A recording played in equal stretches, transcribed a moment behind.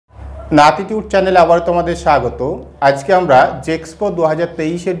NatiTute চ্যানেলে আবার তোমাদের স্বাগত। আজকে আমরা JEXPO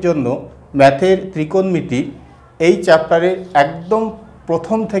 2023 এর জন্য ম্যাথের ত্রিকোণমিতি এই চ্যাপ্টারের একদম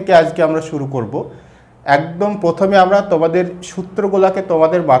প্রথম থেকে আজকে আমরা শুরু করব। একদম প্রথমে আমরা তোমাদের সূত্রগুলোকে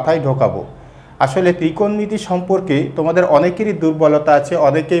তোমাদের মাথায় ঢোকাবো। আসলে ত্রিকোণমিতি সম্পর্কে তোমাদের অনেকেরই দুর্বলতা আছে,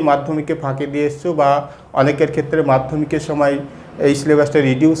 অনেকেই মাধ্যমিকে ফাঁকি দিয়ে এসছো বা অনেকের ক্ষেত্রে মাধ্যমিকের সময় এই সিলেবাসটা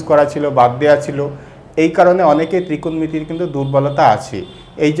রিডিউস করা ছিল, বাদ দেওয়া ছিল। এই কারণে অনেকে ত্রিকোণমিতির কিন্তু দুর্বলতা আছে।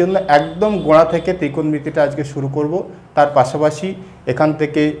 এই জন্য একদম গোড়া থেকে ত্রিকোণমিতিটা আজকে শুরু করব। তার পাশাপাশি এখান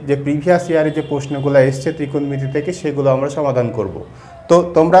থেকে যে প্রিভিয়াস ইয়ারে যে প্রশ্নগুলো এসছে ত্রিকোণমিতি থেকে সেগুলো আমরা সমাধান করব। তো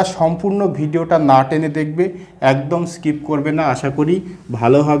তোমরা সম্পূর্ণ ভিডিওটা না টেনে দেখবে, একদম স্কিপ করবে না, আশা করি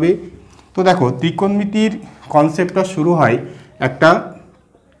ভালো হবে। তো দেখো, ত্রিকোণমিতির কনসেপ্টটা শুরু হয় একটা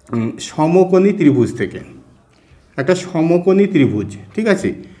সমকোণী ত্রিভুজ থেকে। একটা সমকোণী ত্রিভুজ, ঠিক আছে?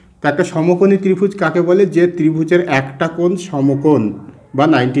 তো একটা সমকোণী ত্রিভুজ কাকে বলে? যে ত্রিভুজের একটা কোণ সমকোণ বা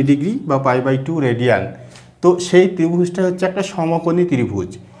 90 ডিগ্রি বা π/2 রেডিয়ান। তো সেই ত্রিভুজটা হচ্ছে একটা সমকোণী ত্রিভুজ।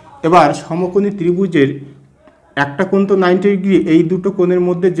 এবার সমকোণী ত্রিভুজের একটা কোণ তো 90 ডিগ্রি, এই দুটো কোণের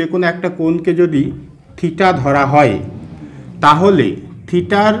মধ্যে যে কোনো একটা কোণকে যদি থিটা ধরা হয়, তাহলে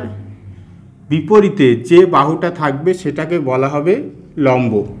থিটার বিপরীতে যে বাহুটা থাকবে সেটাকে বলা হবে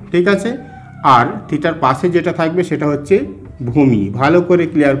লম্ব, ঠিক আছে? আর থিটার পাশে যেটা থাকবে সেটা হচ্ছে ভূমি। ভালো করে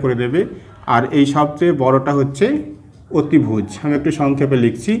ক্লিয়ার করে দেবে। আর এই সবচেয়ে বড়টা হচ্ছে অতিভুজ। আমি একটু সংক্ষেপে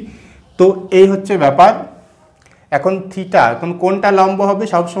লিখছি। তো এই হচ্ছে ব্যাপার। এখন থিটা, এখন কোনটা লম্ব হবে?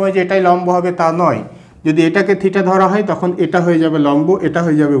 সবসময় যে এটাই লম্ব হবে তা নয়। যদি এটাকে থিটা ধরা হয় তখন এটা হয়ে যাবে লম্ব, এটা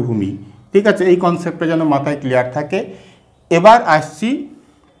হয়ে যাবে ভূমি, ঠিক আছে? এই কনসেপ্টটা যেন মাথায় ক্লিয়ার থাকে। এবার আসছি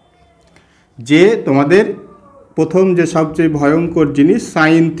যে তোমাদের প্রথম যে সবচেয়ে ভয়ঙ্কর জিনিস,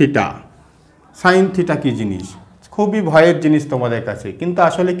 সাইন থিটা। সাইন থিটা কী জিনিস? খুবই ভয়ের জিনিস তোমাদের কাছে, কিন্তু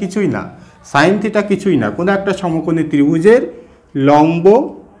আসলে কিছুই না। সাইন থিটা কিছুই না, কোনো একটা সমকোণী ত্রিভুজের লম্ব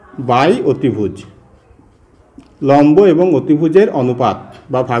বাই অতিভুজ, লম্ব এবং অতিভুজের অনুপাত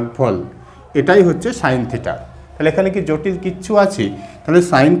বা ভাগফল, এটাই হচ্ছে সাইন থিটা। তাহলে এখানে কি জটিল কিচ্ছু আছে? তাহলে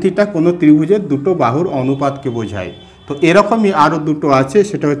সাইন থিটা কোনো ত্রিভুজের দুটো বাহুর অনুপাতকে বোঝায়। তো এরকমই আরও দুটো আছে,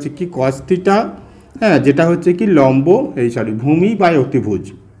 সেটা হচ্ছে কি কস থিটা, হ্যাঁ, যেটা হচ্ছে কি লম্ব ভূমি বাই অতিভুজ,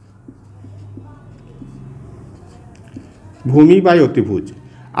 ভূমি বাই অতিভুজ।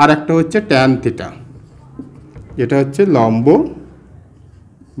 আর একটা হচ্ছে ট্যান থিটা, যেটা হচ্ছে লম্ব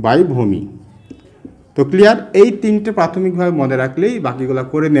বাই ভূমি। তো ক্লিয়ার? এই তিনটে প্রাথমিকভাবে মনে রাখলেই বাকিগুলো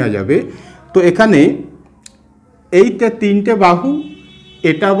করে নেওয়া যাবে। তো এখানে এইটা তিনটে বাহু,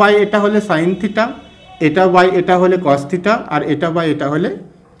 এটা বাই এটা হলে সাইন থিটা, এটা বাই এটা হলে কস থিটা, আর এটা বাই এটা হলে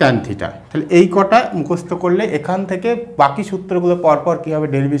ট্যান থিটা। তাহলে এই কটা মুখস্থ করলে এখান থেকে বাকি সূত্রগুলো পরপর কীভাবে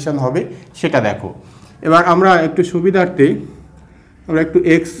ডেরিভেশন হবে সেটা দেখো। এবার আমরা একটু সুবিধার্থে আমরা একটু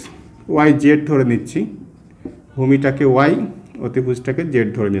এক্স ওয়াই জেড ধরে নিচ্ছি। ভূমিটাকে ওয়াই, অতিভুজটাকে জেড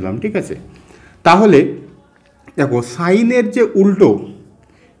ধরে নিলাম, ঠিক আছে? তাহলে দেখো, সাইনের যে উল্টো,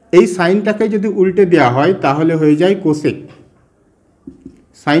 এই সাইনটাকে যদি উল্টে দেওয়া হয় তাহলে হয়ে যায় কোসেক।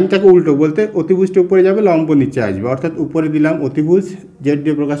 সাইনটাকে উল্টো বলতে অতিভুজটা উপরে যাবে, লম্ব নিচে আসবে, অর্থাৎ উপরে দিলাম অতিভুজ, জেড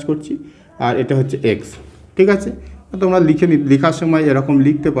দিয়ে প্রকাশ করছি, আর এটা হচ্ছে এক্স, ঠিক আছে? তোমরা লেখার সময় এরকম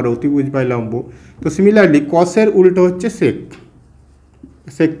লিখতে পারো, অতিভুজ বাই লম্ব। তো সিমিলারলি কসের উল্টো হচ্ছে সেক,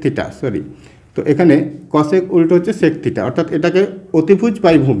 সেক থিটা, সরি। তো এখানে কসের উল্টো হচ্ছে সেক থিটা, অর্থাৎ এটাকে অতিভুজ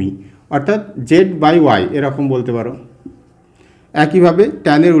বাই ভূমি, অর্থাৎ জেড বাই ওয়াই এরকম বলতে পারো। একইভাবে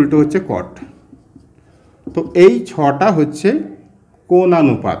ট্যানের উল্টো হচ্ছে কট। তো এই ছটা হচ্ছে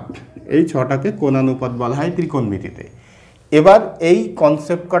কোণানুপাত, এই ছটাকে কোণানুপাত বলা হয় ত্রিকোণমিতিতে। এবার এই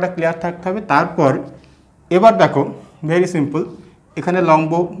কনসেপ্ট কটা ক্লিয়ার থাকতে হবে। তারপর এবার দেখো, ভেরি সিম্পল, এখানে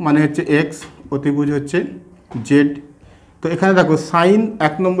লম্ব মানে হচ্ছে এক্স, অতিভুজ হচ্ছে জেড। তো এখানে দেখো সাইন,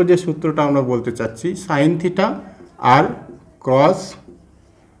 এক নম্বর যে সূত্রটা আমরা বলতে চাচ্ছি, সাইন থিটা আর ক্রস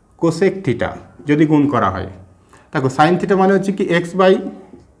কোসেক থিটা যদি গুণ করা হয়, দেখো সাইন থিটা মানে হচ্ছে কি x by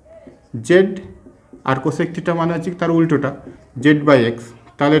Z, R cosec theta মানে হচ্ছে তার উল্টোটা জেড বাই এক্স।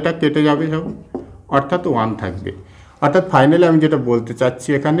 তাহলে এটা কেটে যাবে সব, অর্থাৎ 1 থাকবে। অর্থাৎ ফাইনালি আমি যেটা বলতে চাচ্ছি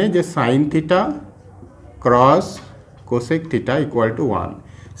এখানে, যে sine theta cross cosec theta equal to 1।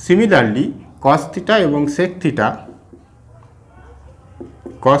 Similarly cos theta এবং sec theta,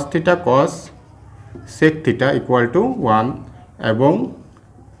 cos theta cos sec theta equal to 1, এবং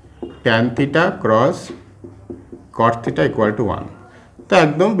tan theta cross caught theta equal to 1। তো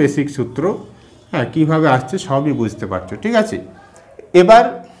একদম বেসিক সূত্র, হ্যাঁ, কীভাবে আসছে সবই বুঝতে পারছো, ঠিক আছে? এবার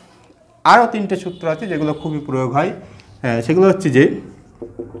আরও তিনটে সূত্র আছে যেগুলো খুবই প্রয়োগ হয়, হ্যাঁ, সেগুলো হচ্ছে যে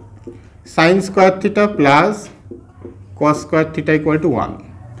sine square theta plus cos square theta equal to 1।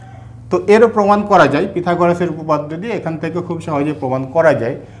 তো এরও প্রমাণ করা যায় পিথাগোরাসের উপপাদ্য দিয়ে, এখান থেকে খুব সহজে প্রমাণ করা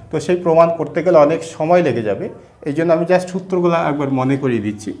যায়। তো সেই প্রমাণ করতে গেলে অনেক সময় লেগে যাবে, এই জন্য আমি জাস্ট সূত্রগুলো একবার মনে করিয়ে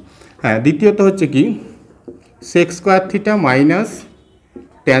দিচ্ছি। হ্যাঁ, দ্বিতীয়ত হচ্ছে কি sec square theta minus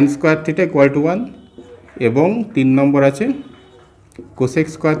tan square theta equal to 1 এবং 3 নম্বর আছে cosec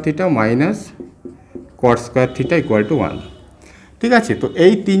square theta minus cot square theta equal to 1। ঠিক আছে, তো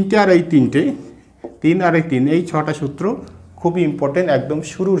এই তিনটে আর এই তিনটে, 3 আর এই 3, এই 6টা সূত্র খুবই ইম্পর্টেন্ট, একদম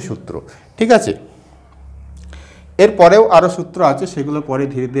শুরুর সূত্র। ঠিক আছে, এরপরেও আরও সূত্র আছে, সেগুলো পরে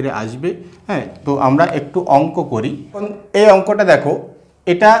ধীরে ধীরে আসবে। হ্যাঁ, তো আমরা একটু অঙ্ক করি। এই অঙ্কটা দেখো,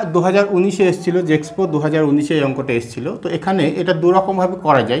 এটা 2019-এ এসেছিলো, জেক্সপো 2019-এ এই অঙ্কটা এসেছিলো। তো এখানে এটা দুরকমভাবে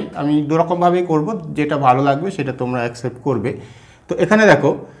করা যায়, আমি দুরকমভাবেই করব, যেটা ভালো লাগবে সেটা তোমরা অ্যাকসেপ্ট করবে। তো এখানে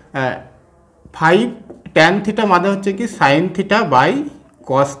দেখো 5 ট্যান থিটা মানে হচ্ছে কি sine theta by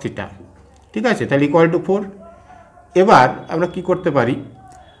cos theta. ঠিক আছে, তাহলে ইকুয়াল টু 4। এবার আমরা কি করতে পারি,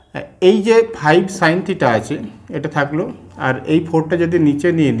 এই যে 5 সাইন থিটা আছে এটা থাকলো, আর এই 4টা যদি নিচে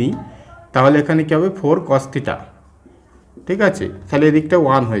নিয়ে নিই তাহলে এখানে কী হবে 4 কস থিটা। ঠিক আছে, তাহলে এদিকটা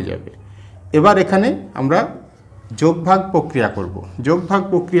 1 হয়ে যাবে। এবার এখানে আমরা যোগভাগ প্রক্রিয়া করব। যোগভাগ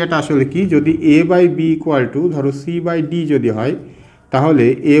প্রক্রিয়াটা আসলে কি, যদি a by B equal to ধরো c বাই ডি যদি হয়, তাহলে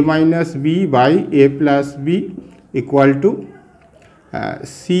a minus B by A plus B equal to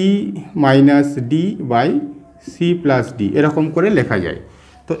c minus D by C plus D, এরকম করে লেখা যায়।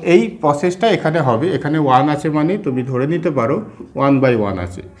 তো এই প্রসেসটা এখানে হবে, এখানে 1 আছে মানে তুমি ধরে নিতে পারো 1/1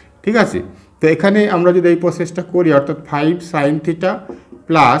 আছে। ঠিক আছে, তো এখানে আমরা যদি এই প্রসেসটা করি, অর্থাৎ 5 sine theta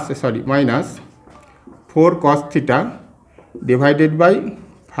plus minus 4 cos theta divided by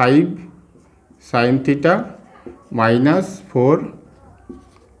 5 sine theta minus 4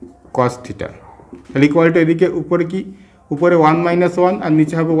 cos theta, তাহলে ইকুয়াল টু এদিকে উপরে কি, উপরে 1 মাইনাস 1 আর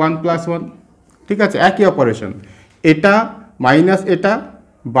নিচে হবে 1 প্লাস 1। ঠিক আছে, একই অপারেশন, এটা মাইনাস এটা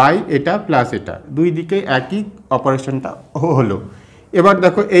বাই এটা প্লাস এটা, দুই দিকে একই অপারেশনটা হলো। এবার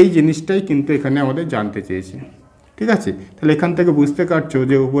দেখো এই জিনিসটাই কিন্তু এখানে আমাদের জানতে চেয়েছে। ঠিক আছে, তাহলে এখান থেকে বুঝতে পারছো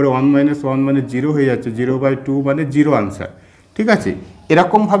যে উপরে 1 মাইনাস 1 মানে 0 হয়ে যাচ্ছে, 0/2 মানে 0 আনসার। ঠিক আছে,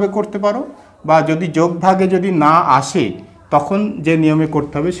 এরকমভাবে করতে পারো, বা যদি যোগভাগে যদি না আসে তখন যে নিয়মে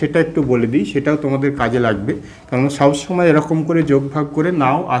করতে হবে সেটা একটু বলে দিই, সেটাও তোমাদের কাজে লাগবে, কারণ সবসময় এরকম করে যোগভাগ করে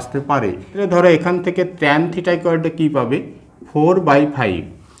নাও আসতে পারে। ধরো এখান থেকে ট্যান থিটা ইকুয়ালটা কী পাবে 4/5।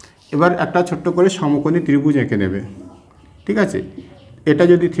 এবার একটা ছোট্ট করে সমকোণী ত্রিভুজ এঁকে নেবে। ঠিক আছে, এটা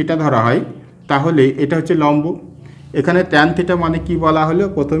যদি থিটা ধরা হয় তাহলে এটা হচ্ছে লম্ব। এখানে ট্যান থিটা মানে কি বলা হলো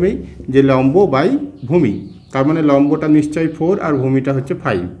প্রথমেই, যে লম্ব বাই ভূমি, তার মানে লম্বটা নিশ্চয়ই 4 আর ভূমিটা হচ্ছে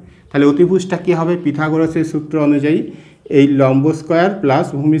 5। তাহলে অতিভুজটা কী হবে, পিথাগোরাসের সূত্র অনুযায়ী এই লম্ব স্কোয়ার প্লাস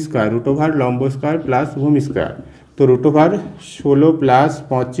ভূমি স্কোয়ার, রুট ওভার লম্ব স্কোয়ার প্লাস ভূমি স্কোয়ার, তো রুট ওভার 16 প্লাস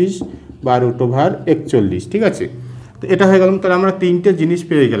 25 বা রুট ওভার 41। ঠিক আছে, তো এটা হয়ে গেল। তাহলে আমরা তিনটে জিনিস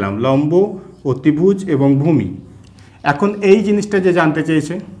পেয়ে গেলাম, লম্ব, অতিভুজ এবং ভূমি। এখন এই জিনিসটা যে জানতে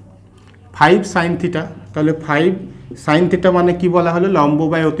চেয়েছে 5 সাইন থিটা, তাহলে 5 সাইন থিটা মানে কি বলা হলো, লম্ব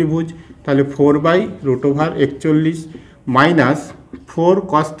বাই অতিভুজ, তাহলে 4/√41 minus 4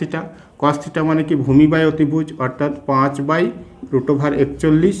 cos theta, cos theta মানে কি ভূমি বাই অতিভুজ, অর্থাৎ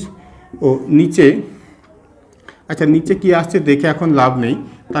 5/√41। ও নিচে, আচ্ছা নিচে কি আসছে দেখে এখন লাভ নেই,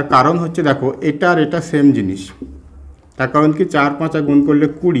 তার কারণ হচ্ছে দেখো এটা আর এটা সেম জিনিস, তার কারণ কি 4 5 গুণ করলে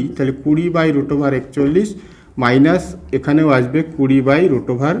 20, তাহলে 20/√41 মাইনাস এখানেও আসবে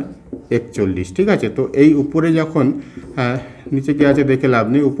 20/√41। ঠিক আছে, তো এই উপরে যখন নিচে কি আছে দেখে লাভ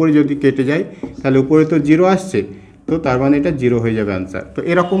নেই, উপরে যদি কেটে যায় তাহলে উপরে তো 0 আসছে, তো তার মানে এটা 0 হয়ে যাবে আনসার। তো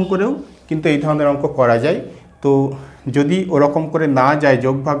এরকম করেও কিন্তু এই ধরনের অঙ্ক করা যায়। তো যদি ওরকম করে না যায়,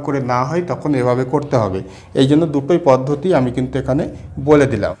 যোগভাগ করে না হয়, তখন এভাবে করতে হবে। এই জন্য দুটোই পদ্ধতি আমি কিন্তু এখানে বলে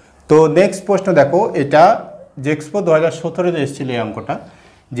দিলাম। তো নেক্সট প্রশ্ন দেখো, এটা জেক্সপো 2017-তে এসেছিল এই অঙ্কটা,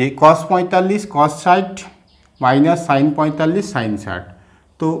 যে cos 45 cos 60 minus sine 45 sign 60।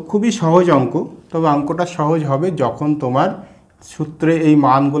 তো খুবই সহজ অঙ্ক, তবে অঙ্কটা সহজ হবে যখন তোমার সূত্রে এই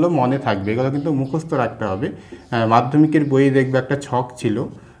মানগুলো মনে থাকবে, এগুলো কিন্তু মুখস্থ রাখতে হবে। মাধ্যমিকের বইয়ে দেখবে একটা ছক ছিল,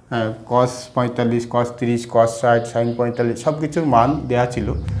 cos 45 cos 30 cos 60 সাইন 45 সব কিছুর মান দেওয়া ছিল।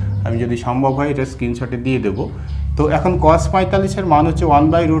 আমি যদি সম্ভব হয় এটা স্ক্রিনশটে দিয়ে দেবো। তো এখন cos 45-এর মান হচ্ছে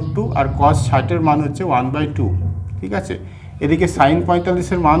 1/√2 আর cos 60-এর মান হচ্ছে 1/2। ঠিক আছে, এদিকে সাইন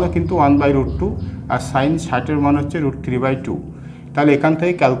 45-এর মানও কিন্তু 1/√2 আর সাইন 60-এর মান হচ্ছে √3/2। তাহলে এখান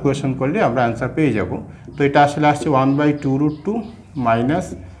থেকে ক্যালকুলেশন করলে আমরা অ্যান্সার পেয়ে যাব। তো এটা আসলে আসছে 1/2√2 মাইনাস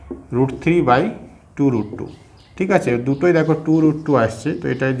 √3/2√2। ঠিক আছে, দুটোই দেখো 2√2 আসছে, তো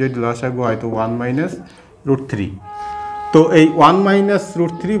এটা যদি লসাগু হয় তো 1 মাইনাস √3। তো এই 1 মাইনাস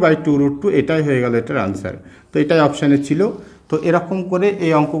 √3/2√2 এটাই হয়ে গেল এটার আনসার। তো এটাই অপশানে ছিল। তো এরকম করে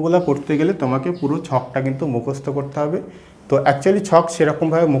এই অঙ্কগুলো করতে গেলে তোমাকে পুরো ছকটা কিন্তু মুখস্থ করতে হবে। তো অ্যাকচুয়ালি ছক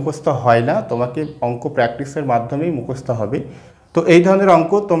সেরকমভাবে মুখস্থ হয় না, তোমাকে অঙ্ক প্র্যাকটিসের মাধ্যমেই মুখস্থ হবে। তো এই ধরনের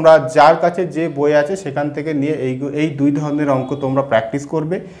অঙ্ক তোমরা যার কাছে যে বই আছে সেখান থেকে নিয়ে এই দুই ধরনের অঙ্ক তোমরা প্র্যাকটিস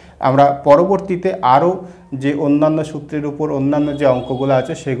করবে। আমরা পরবর্তীতে আরও যে অন্যান্য সূত্রের উপর অন্যান্য যে অঙ্কগুলো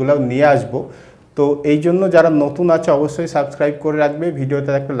আছে সেগুলোও নিয়ে আসব। তো এই জন্য যারা নতুন আছে অবশ্যই সাবস্ক্রাইব করে রাখবে, ভিডিওতে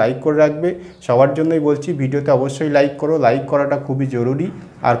একটা লাইক করে রাখবে। সবার জন্যই বলছি ভিডিওতে অবশ্যই লাইক করো, লাইক করাটা খুবই জরুরি।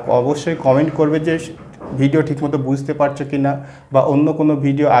 আর অবশ্যই কমেন্ট করবে যে ভিডিও ঠিকমতো বুঝতে পারছো কি না, বা অন্য কোনো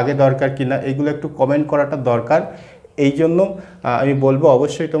ভিডিও আগে দরকার কি না, এগুলো একটু কমেন্ট করাটা দরকার। এই জন্য আমি বলবো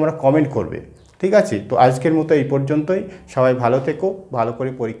অবশ্যই তোমরা কমেন্ট করবে, ঠিক আছে? তো আজকের মতো এই পর্যন্তই। সবাই ভালো থেকো, ভালো করে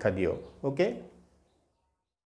পরীক্ষা দিও। ওকে।